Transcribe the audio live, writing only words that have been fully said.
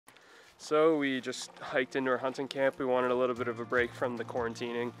So we just hiked into our hunting camp. We wanted a little bit of a break from the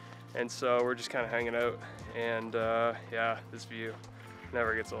quarantining, and so we're just kind of hanging out, and yeah, this view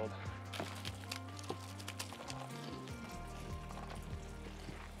never gets old.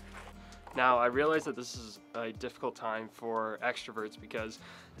 Now, I realize that this is a difficult time for extroverts because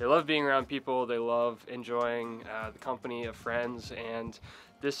they love being around people, they love enjoying the company of friends, and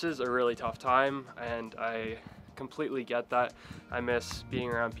this is a really tough time, and I completely get that. I miss being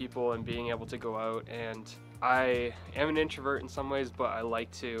around people and being able to go out, and I am an introvert in some ways, but I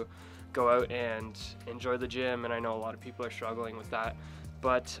like to go out and enjoy the gym, and I know a lot of people are struggling with that.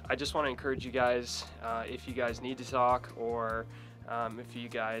 But I just want to encourage you guys, if you guys need to talk, or if you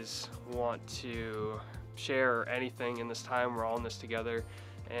guys want to share anything in this time, we're all in this together.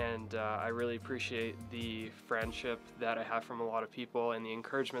 And I really appreciate the friendship that I have from a lot of people and the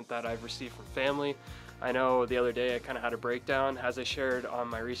encouragement that I've received from family. I know the other day I kind of had a breakdown, as I shared on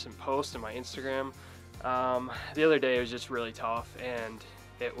my recent post on my Instagram. The other day it was just really tough, and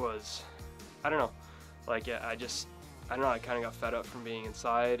it was, I don't know, like I don't know, I kind of got fed up from being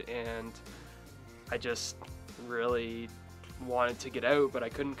inside, and I just really wanted to get out, but I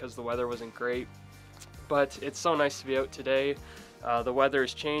couldn't because the weather wasn't great. But it's so nice to be out today. The weather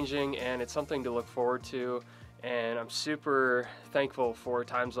is changing, and it's something to look forward to, and I'm super thankful for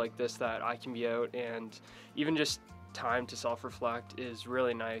times like this that I can be out, and even just time to self-reflect is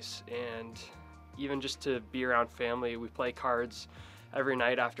really nice. And even just to be around family, we play cards every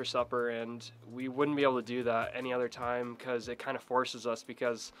night after supper, and we wouldn't be able to do that any other time because it kind of forces us,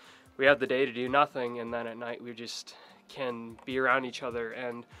 because we have the day to do nothing, and then at night we just can be around each other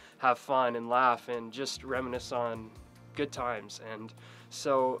and have fun and laugh and just reminisce on good times. And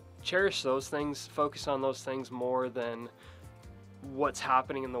so cherish those things, focus on those things more than what's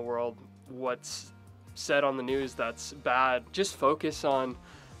happening in the world, what's said on the news that's bad. Just focus on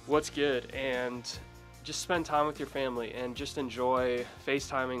what's good, and just spend time with your family, and just enjoy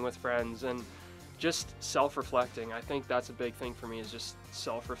FaceTiming with friends, and just self-reflecting. I think that's a big thing for me, is just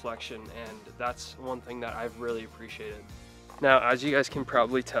self-reflection, and that's one thing that I've really appreciated. Now, as you guys can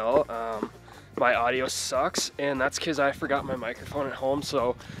probably tell, my audio sucks, and that's because I forgot my microphone at home,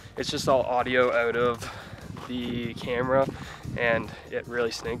 so it's just all audio out of the camera, and it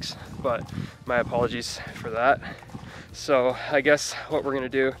really stinks, but my apologies for that. So I guess what we're gonna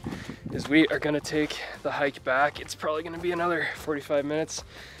do is we are gonna take the hike back. It's probably gonna be another 45 minutes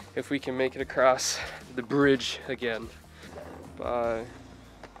if we can make it across the bridge again by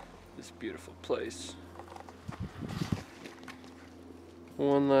this beautiful place.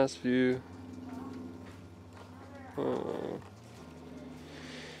 One last view. Oh.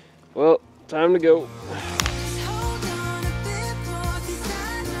 Well, time to go.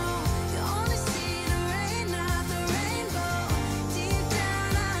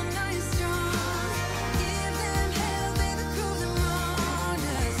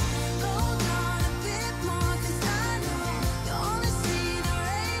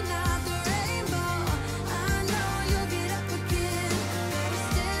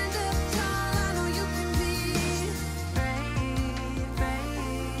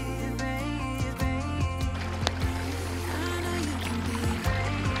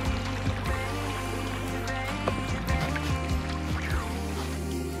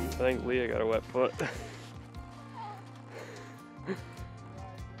 I think Leah got a wet foot.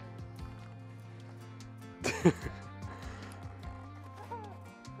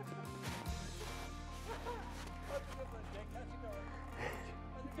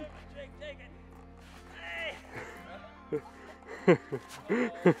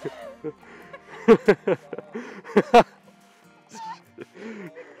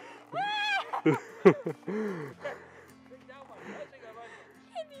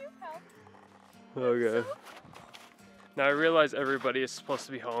 Okay. Now I realize everybody is supposed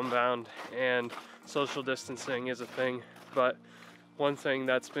to be homebound and social distancing is a thing, but one thing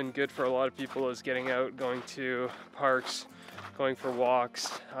that's been good for a lot of people is getting out, going to parks, going for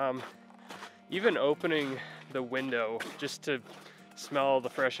walks, even opening the window just to smell the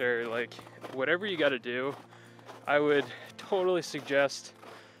fresh air. Like, whatever you got to do, I would totally suggest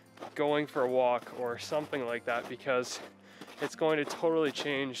going for a walk or something like that, because it's going to totally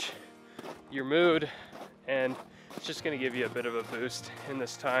change your mood, and it's just going to give you a bit of a boost in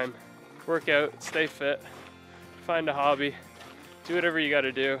this time. Work out, stay fit, find a hobby, do whatever you got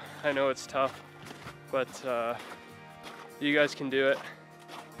to do. I know it's tough, but you guys can do it.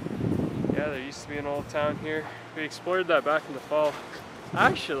 Yeah, there used to be an old town here. We explored that back in the fall.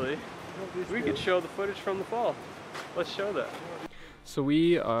 Actually, we could show the footage from the fall. Let's show that. So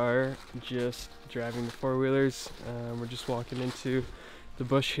we are just driving the four-wheelers. We're just walking into the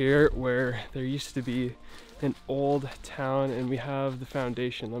bush here where there used to be an old town, and we have the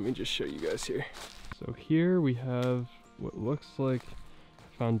foundation. Let me just show you guys here. So here we have what looks like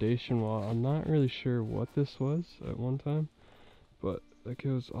foundation wall. I'm not really sure what this was at one time, but that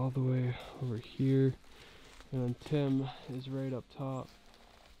goes all the way over here, and then Tim is right up top,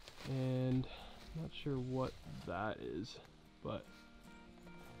 and I'm not sure what that is, but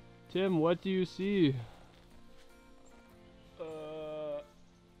Tim, what do you see?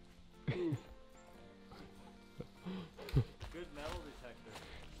 Good metal detector.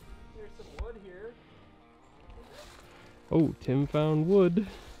 There's some wood here. Oh, Tim found wood.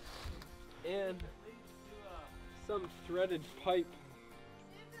 And some threaded pipe.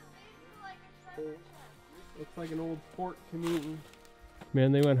 Looks like an old fort to me.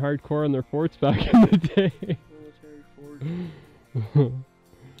 Man, they went hardcore on their forts back in the day. Military fort.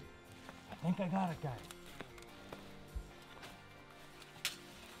 I think I got it, guys.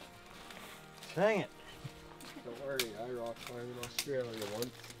 Dang it. Don't worry, I rock climbed in Australia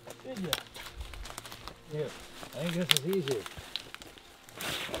once. Did ya? Yeah. I think this is easy.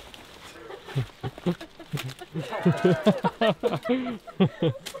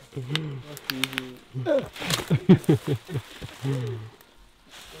 That's easy. There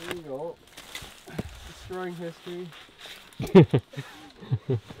you go. Destroying history.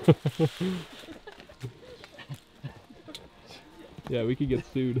 Yeah, we could get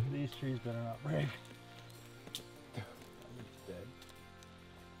sued. These trees better not break.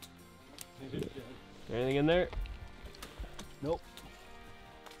 Anything in there? Nope.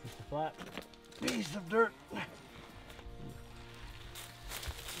 Just a flat piece of dirt.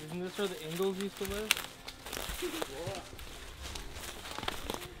 Isn't this where the Ingalls used to live?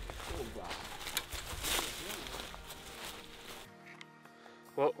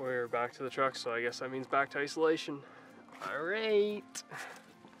 Well, we're back to the truck, so I guess that means back to isolation. All right.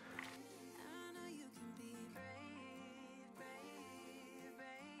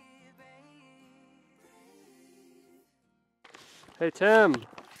 Hey, Tim.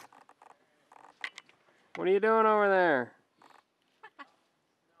 What are you doing over there?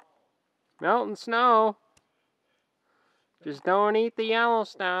 Melting snow. Just don't eat the yellow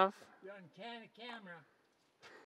stuff. You're on camera.